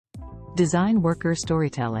Design Worker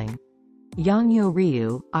Storytelling. Yangyo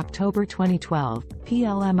Ryu, October 2012,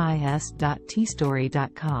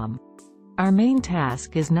 plmis.tstory.com. Our main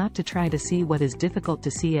task is not to try to see what is difficult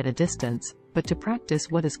to see at a distance, but to practice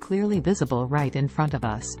what is clearly visible right in front of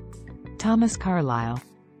us. Thomas Carlyle.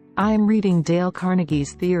 I am reading Dale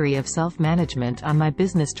Carnegie's Theory of Self-Management on my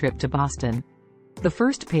business trip to Boston. The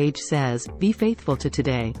first page says, "Be faithful to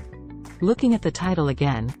today." Looking at the title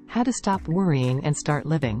again, How to Stop Worrying and Start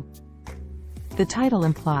Living. The title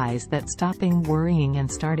implies that stopping worrying and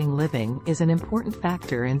starting living is an important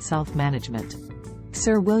factor in self-management.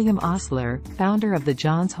 Sir William Osler, founder of the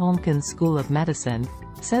Johns Hopkins School of Medicine,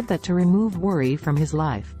 said that to remove worry from his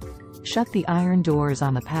life, shut the iron doors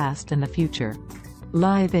on the past and the future.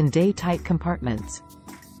 Live in day-tight compartments.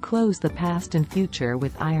 Close the past and future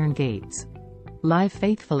with iron gates. Live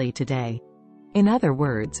faithfully today. In other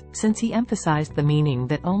words, since he emphasized the meaning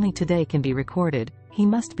that only today can be recorded, he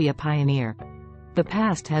must be a pioneer. The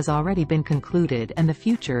past has already been concluded and the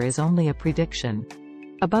future is only a prediction.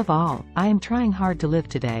 Above all, I am trying hard to live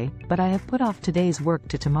today, but I have put off today's work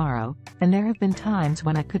to tomorrow, and there have been times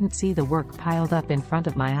when I couldn't see the work piled up in front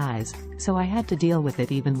of my eyes, so I had to deal with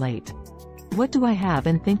it even late. What do I have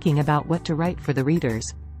in thinking about what to write for the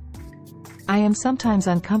readers? I am sometimes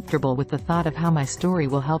uncomfortable with the thought of how my story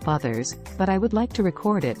will help others, but I would like to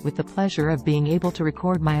record it with the pleasure of being able to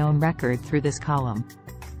record my own record through this column.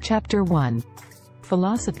 Chapter 1.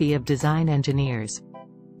 Philosophy of Design Engineers.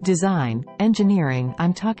 Design, engineering.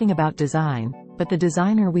 I'm talking about design, but the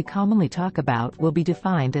designer we commonly talk about will be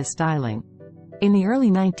defined as styling. In the early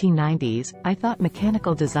 1990s, I thought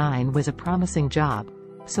mechanical design was a promising job,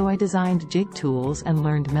 so I designed jig tools and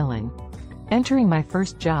learned milling. Entering my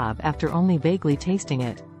first job after only vaguely tasting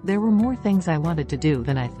it, there were more things I wanted to do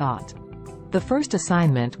than I thought. The first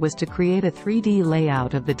assignment was to create a 3D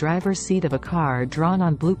layout of the driver's seat of a car drawn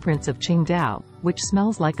on blueprints of Qingdao, which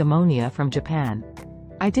smells like ammonia from Japan.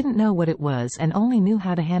 I didn't know what it was and only knew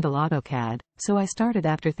how to handle AutoCAD, so I started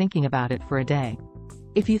after thinking about it for a day.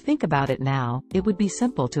 If you think about it now, it would be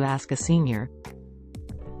simple to ask a senior.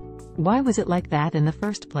 Why was it like that in the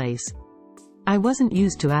first place? I wasn't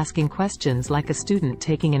used to asking questions like a student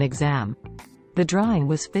taking an exam. The drawing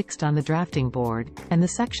was fixed on the drafting board, and the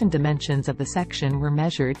section dimensions of the section were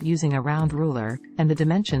measured using a round ruler, and the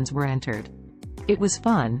dimensions were entered. It was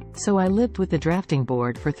fun, so I lived with the drafting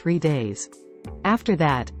board for 3 days. After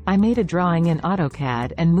that, I made a drawing in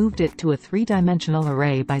AutoCAD and moved it to a 3-dimensional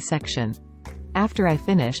array by section. After I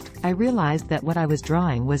finished, I realized that what I was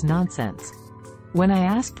drawing was nonsense. When I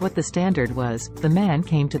asked what the standard was, the man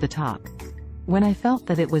came to the top. When I felt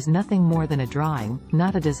that it was nothing more than a drawing,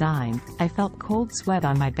 not a design, I felt cold sweat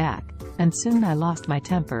on my back, and soon I lost my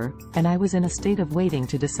temper, and I was in a state of waiting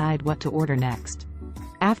to decide what to order next.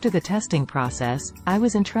 After the testing process, I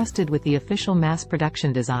was entrusted with the official mass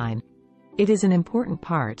production design. It is an important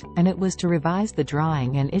part, and it was to revise the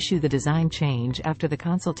drawing and issue the design change after the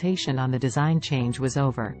consultation on the design change was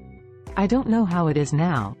over. I don't know how it is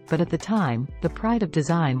now, but at the time, the pride of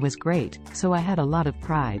design was great, so I had a lot of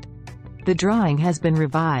pride. The drawing has been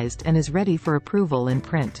revised and is ready for approval in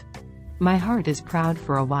print. My heart is proud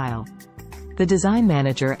for a while. The design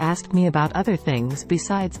manager asked me about other things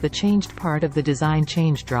besides the changed part of the design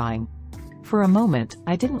change drawing. For a moment,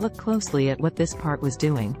 I didn't look closely at what this part was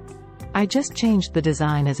doing. I just changed the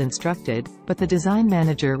design as instructed, but the design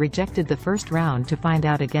manager rejected the first round to find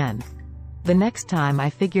out again. The next time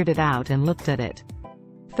I figured it out and looked at it.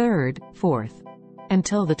 Third, fourth.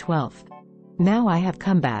 Until the 12th. Now I have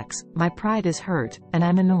comebacks, my pride is hurt, and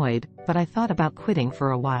I'm annoyed, but I thought about quitting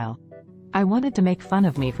for a while. I wanted to make fun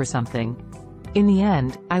of me for something. In the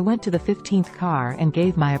end, I went to the 15th car and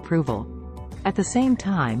gave my approval. At the same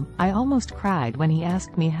time, I almost cried when he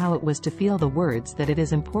asked me how it was to feel the words that it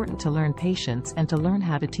is important to learn patience and to learn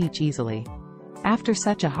how to teach easily. After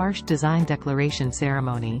such a harsh design declaration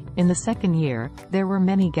ceremony, in the second year, there were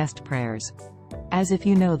many guest prayers. As if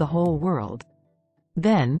you know the whole world.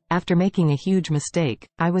 Then, after making a huge mistake,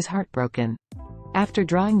 I was heartbroken. After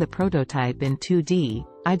drawing the prototype in 2D,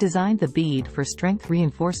 I designed the bead for strength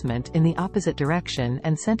reinforcement in the opposite direction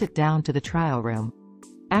and sent it down to the trial room.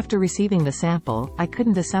 After receiving the sample, I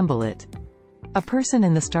couldn't assemble it. A person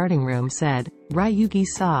in the starting room said,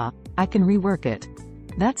 "Ryugi-sa, I can rework it."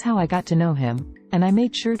 That's how I got to know him, and I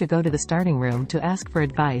made sure to go to the starting room to ask for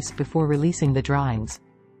advice before releasing the drawings.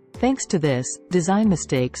 Thanks to this, design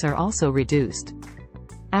mistakes are also reduced.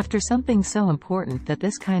 After something so important that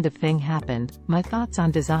this kind of thing happened, my thoughts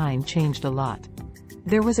on design changed a lot.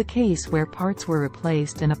 There was a case where parts were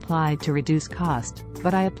replaced and applied to reduce cost,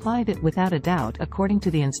 but I applied it without a doubt according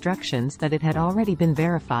to the instructions that it had already been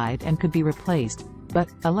verified and could be replaced, But,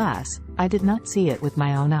 alas, I did not see it with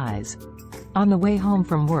my own eyes. On the way home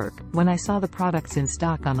from work, when I saw the products in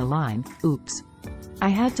stock on the line, oops. I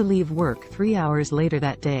had to leave work 3 hours later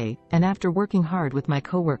that day, and after working hard with my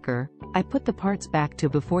coworker, I put the parts back to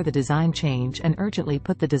before the design change and urgently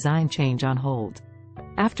put the design change on hold.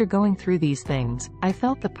 After going through these things, I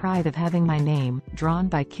felt the pride of having my name, drawn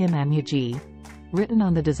by Kim Amuji, written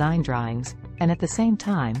on the design drawings, and at the same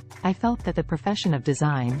time, I felt that the profession of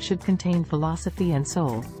design should contain philosophy and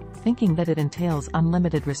soul, thinking that it entails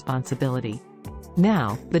unlimited responsibility.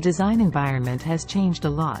 Now, the design environment has changed a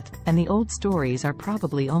lot, and the old stories are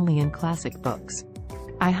probably only in classic books.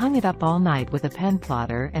 I hung it up all night with a pen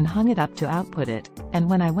plotter and hung it up to output it, and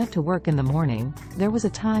when I went to work in the morning, there was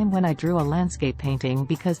a time when I drew a landscape painting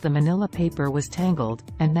because the manila paper was tangled,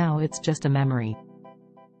 and now it's just a memory.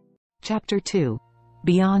 Chapter 2.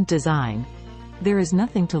 Beyond Design. There is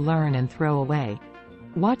nothing to learn and throw away.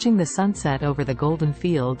 Watching the sunset over the golden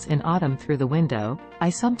fields in autumn through the window, I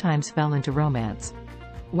sometimes fell into romance.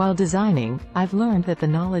 While designing, I've learned that the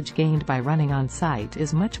knowledge gained by running on site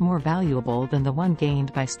is much more valuable than the one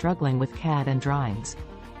gained by struggling with CAD and drawings.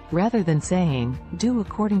 Rather than saying, do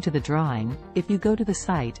according to the drawing, if you go to the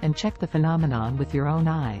site and check the phenomenon with your own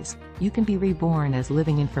eyes, you can be reborn as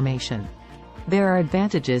living information. There are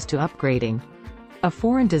advantages to upgrading. A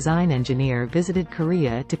foreign design engineer visited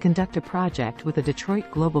Korea to conduct a project with a Detroit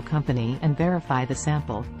global company and verify the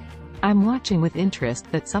sample. I'm watching with interest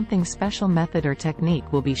that something special method or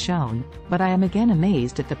technique will be shown, but I am again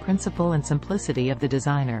amazed at the principle and simplicity of the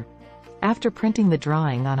designer. After printing the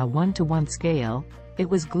drawing on a 1:1 scale, it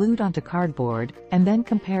was glued onto cardboard, and then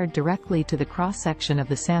compared directly to the cross-section of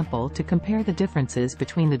the sample to compare the differences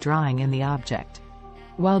between the drawing and the object.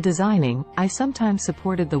 While designing, I sometimes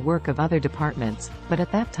supported the work of other departments, but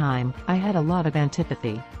at that time, I had a lot of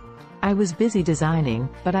antipathy. I was busy designing,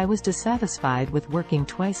 but I was dissatisfied with working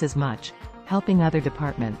twice as much, helping other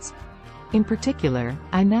departments. In particular,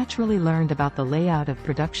 I naturally learned about the layout of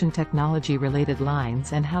production technology-related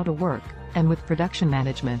lines and how to work, and with production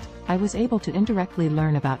management, I was able to indirectly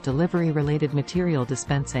learn about delivery-related material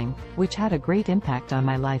dispensing, which had a great impact on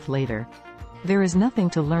my life later. There is nothing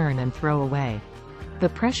to learn and throw away. The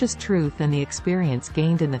precious truth and the experience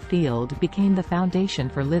gained in the field became the foundation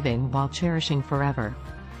for living while cherishing forever.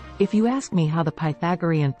 If you ask me how the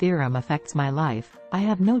Pythagorean theorem affects my life, I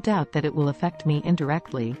have no doubt that it will affect me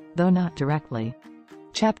indirectly, though not directly.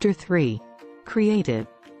 Chapter 3. Creative.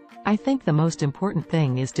 I think the most important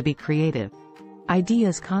thing is to be creative.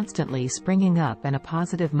 Ideas constantly springing up and a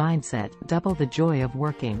positive mindset double the joy of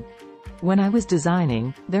working. When I was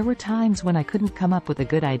designing, there were times when I couldn't come up with a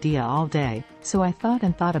good idea all day, so I thought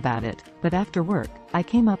and thought about it, but after work, I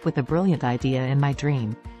came up with a brilliant idea in my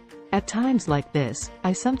dream. At times like this,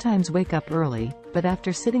 I sometimes wake up early, but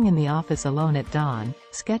after sitting in the office alone at dawn,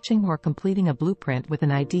 sketching or completing a blueprint with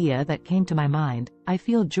an idea that came to my mind, I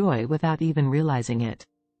feel joy without even realizing it.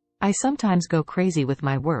 I sometimes go crazy with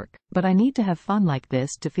my work, but I need to have fun like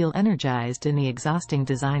this to feel energized in the exhausting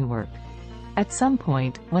design work. At some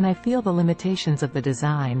point, when I feel the limitations of the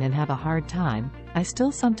design and have a hard time, I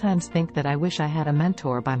still sometimes think that I wish I had a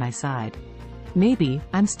mentor by my side. Maybe,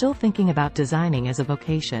 I'm still thinking about designing as a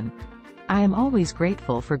vocation. I am always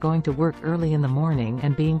grateful for going to work early in the morning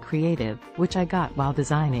and being creative, which I got while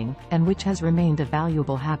designing, and which has remained a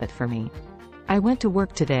valuable habit for me. I went to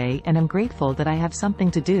work today and am grateful that I have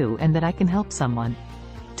something to do and that I can help someone.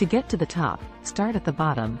 To get to the top, start at the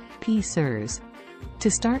bottom, sirs. To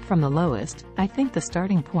start from the lowest, I think the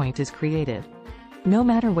starting point is creative. No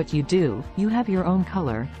matter what you do, you have your own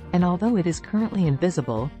color, and although it is currently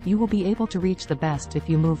invisible, you will be able to reach the best if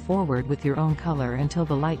you move forward with your own color until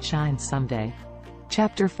the light shines someday.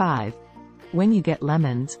 Chapter 5. When you get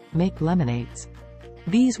lemons, make lemonades.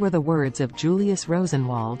 These were the words of Julius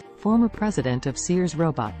Rosenwald, former president of Sears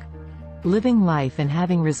Roebuck. Living life and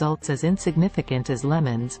having results as insignificant as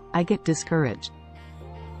lemons, I get discouraged.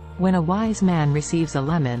 When a wise man receives a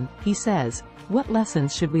lemon, he says, "What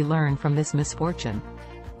lessons should we learn from this misfortune?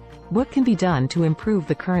 What can be done to improve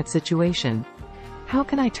the current situation? How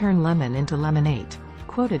can I turn lemon into lemonade?"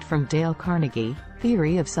 Quoted from Dale Carnegie,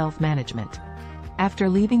 Theory of Self-Management. After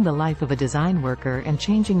leaving the life of a design worker and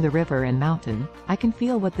changing the river and mountain, I can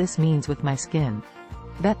feel what this means with my skin.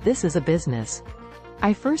 That this is a business.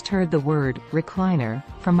 I first heard the word, recliner,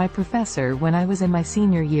 from my professor when I was in my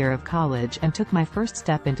senior year of college and took my first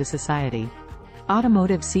step into society.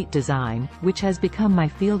 Automotive seat design, which has become my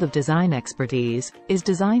field of design expertise, is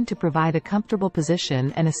designed to provide a comfortable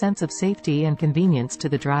position and a sense of safety and convenience to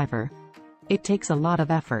the driver. It takes a lot of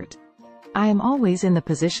effort. I am always in the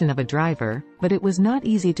position of a driver, but it was not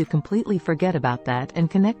easy to completely forget about that and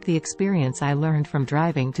connect the experience I learned from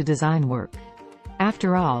driving to design work.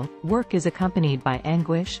 After all, work is accompanied by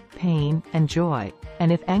anguish, pain, and joy, and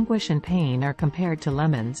if anguish and pain are compared to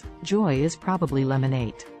lemons, joy is probably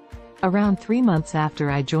lemonade. Around 3 months after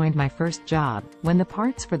I joined my first job, when the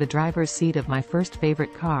parts for the driver's seat of my first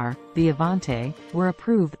favorite car, the Avante, were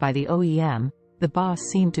approved by the OEM, the boss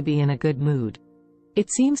seemed to be in a good mood. It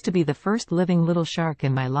seems to be the first living little shark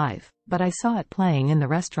in my life, but I saw it playing in the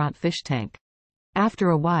restaurant fish tank.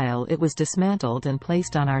 After a while it was dismantled and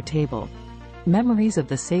placed on our table. Memories of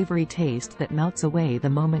the savory taste that melts away the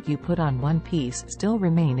moment you put on one piece still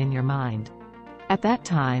remain in your mind. At that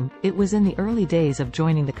time, it was in the early days of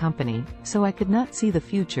joining the company, so I could not see the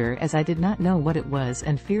future as I did not know what it was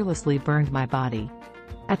and fearlessly burned my body.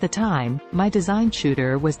 At the time, my design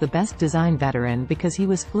shooter was the best design veteran because he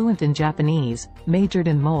was fluent in Japanese, majored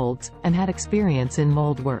in molds, and had experience in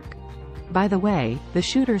mold work. By the way, the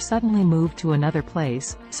shooter suddenly moved to another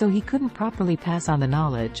place, so he couldn't properly pass on the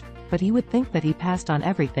knowledge, but he would think that he passed on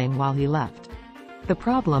everything while he left. The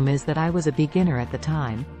problem is that I was a beginner at the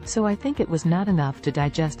time, so I think it was not enough to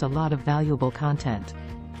digest a lot of valuable content.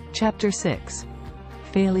 Chapter 6.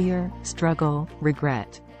 Failure, Struggle,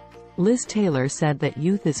 Regret. Liz Taylor said that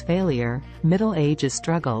youth is failure, middle age is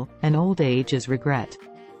struggle, and old age is regret.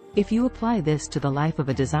 If you apply this to the life of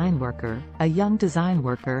a design worker, a young design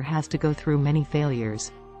worker has to go through many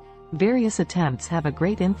failures. Various attempts have a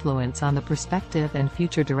great influence on the perspective and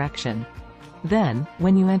future direction. Then,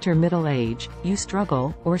 when you enter middle age, you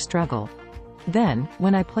struggle. Then,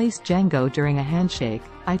 when I place Django during a handshake,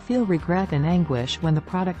 I feel regret and anguish when the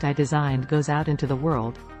product I designed goes out into the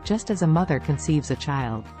world, just as a mother conceives a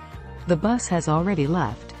child. The bus has already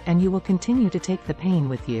left, and you will continue to take the pain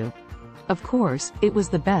with you. Of course, it was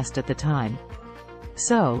the best at the time.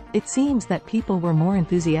 So, it seems that people were more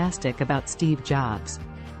enthusiastic about Steve Jobs.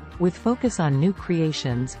 With focus on new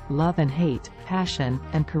creations, love and hate, passion,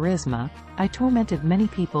 and charisma, I tormented many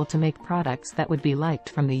people to make products that would be liked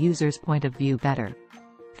from the user's point of view better.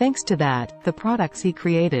 Thanks to that, the products he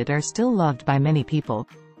created are still loved by many people.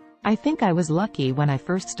 I think I was lucky when I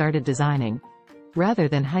first started designing. Rather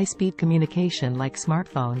than high-speed communication like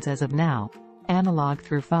smartphones as of now, analog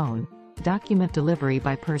through phone, document delivery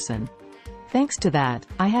by person. Thanks to that,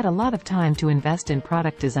 I had a lot of time to invest in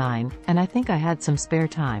product design, and I think I had some spare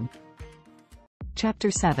time.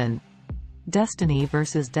 Chapter 7. Destiny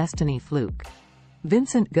versus Destiny Fluke.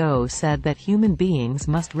 Vincent Goh said that human beings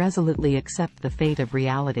must resolutely accept the fate of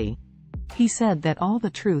reality. He said that all the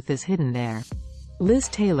truth is hidden there. Liz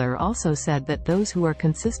Taylor also said that those who are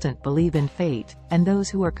consistent believe in fate, and those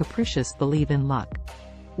who are capricious believe in luck.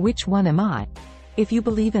 Which one am I? If you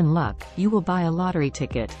believe in luck, you will buy a lottery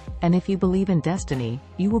ticket, and if you believe in destiny,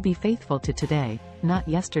 you will be faithful to today, not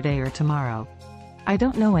yesterday or tomorrow. I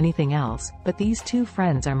don't know anything else, but these two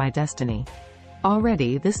friends are my destiny.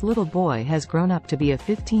 Already this little boy has grown up to be a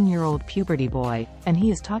 15-year-old puberty boy, and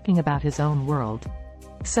he is talking about his own world.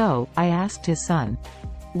 So, I asked his son,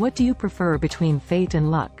 "What do you prefer between fate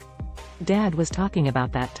and luck?" Dad was talking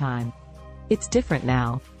about that time. It's different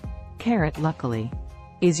now. Luckily.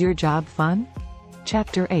 Is your job fun?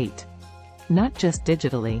 Chapter 8. Not just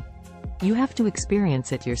digitally. You have to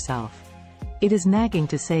experience it yourself. It is nagging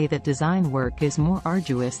to say that design work is more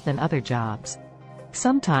arduous than other jobs.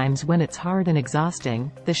 Sometimes when it's hard and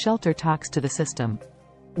exhausting, the shelter talks to the system.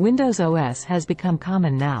 Windows OS has become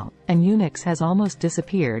common now, and Unix has almost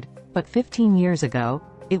disappeared, but 15 years ago,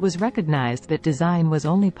 it was recognized that design was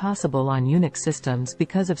only possible on Unix systems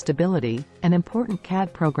because of stability, and important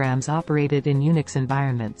CAD programs operated in Unix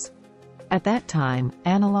environments. At that time,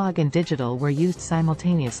 analog and digital were used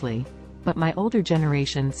simultaneously, but my older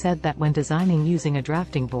generation said that when designing using a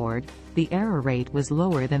drafting board, the error rate was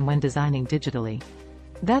lower than when designing digitally.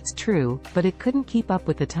 That's true, but it couldn't keep up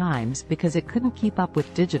with the times because it couldn't keep up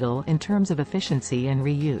with digital in terms of efficiency and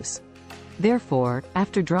reuse. Therefore,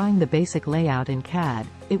 after drawing the basic layout in CAD,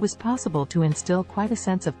 it was possible to instill quite a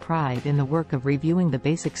sense of pride in the work of reviewing the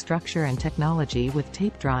basic structure and technology with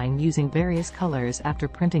tape drawing using various colors after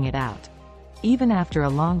printing it out. Even after a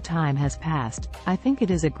long time has passed, I think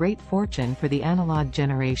it is a great fortune for the analog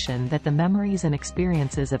generation that the memories and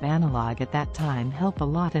experiences of analog at that time help a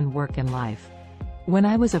lot in work and life. When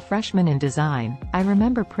I was a freshman in design, I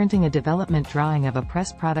remember printing a development drawing of a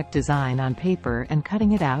press product design on paper and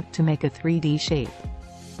cutting it out to make a 3D shape.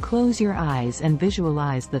 Close your eyes and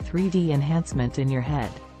visualize the 3D enhancement in your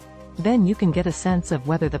head. Then you can get a sense of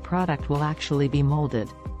whether the product will actually be molded.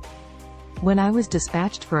 When I was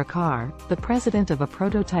dispatched for a car, the president of a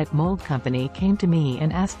prototype mold company came to me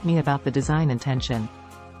and asked me about the design intention.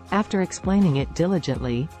 After explaining it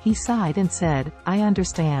diligently, he sighed and said, "I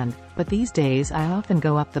understand, but these days I often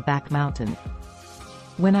go up the back mountain."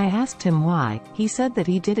 When I asked him why, he said that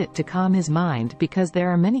he did it to calm his mind because there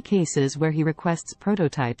are many cases where he requests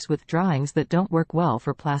prototypes with drawings that don't work well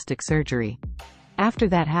for plastic surgery. After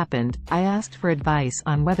that happened, I asked for advice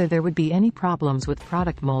on whether there would be any problems with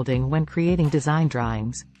product molding when creating design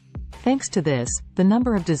drawings. Thanks to this, the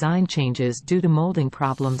number of design changes due to molding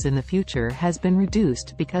problems in the future has been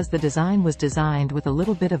reduced because the design was designed with a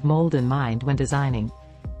little bit of mold in mind when designing.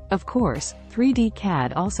 Of course, 3D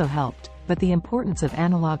CAD also helped, but the importance of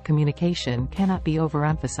analog communication cannot be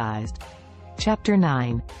overemphasized. Chapter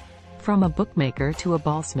 9. From a bookmaker to a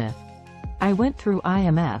ballsmith. I went through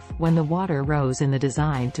IMF when the water rose in the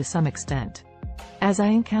design to some extent. As I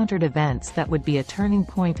encountered events that would be a turning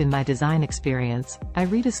point in my design experience, I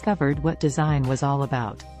rediscovered what design was all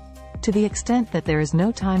about. To the extent that there is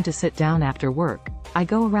no time to sit down after work, I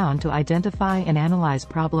go around to identify and analyze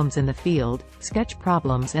problems in the field, sketch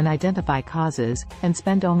problems and identify causes, and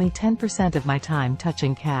spend only 10% of my time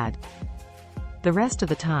touching CAD. The rest of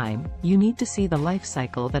the time, you need to see the life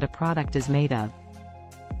cycle that a product is made of.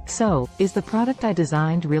 So, is the product I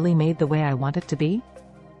designed really made the way I want it to be?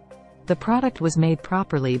 The product was made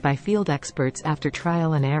properly by field experts after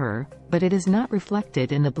trial and error, but it is not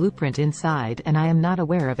reflected in the blueprint inside and I am not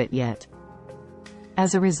aware of it yet.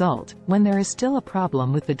 As a result, when there is still a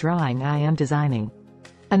problem with the drawing I am designing.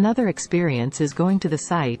 Another experience is going to the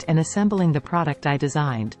site and assembling the product I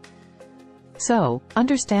designed. So,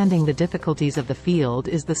 understanding the difficulties of the field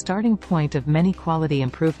is the starting point of many quality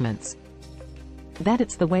improvements. That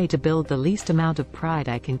it's the way to build the least amount of pride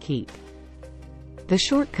I can keep. The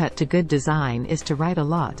shortcut to good design is to write a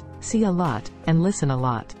lot, see a lot, and listen a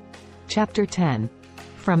lot. Chapter 10.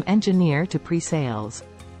 From engineer to pre-sales.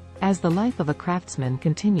 As the life of a craftsman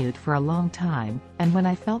continued for a long time, and when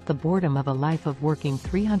I felt the boredom of a life of working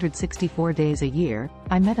 364 days a year,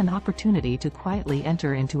 I met an opportunity to quietly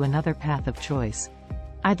enter into another path of choice.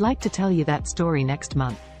 I'd like to tell you that story next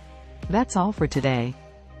month. That's all for today.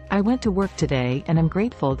 I went to work today and I'm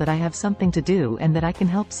grateful that I have something to do and that I can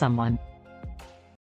help someone.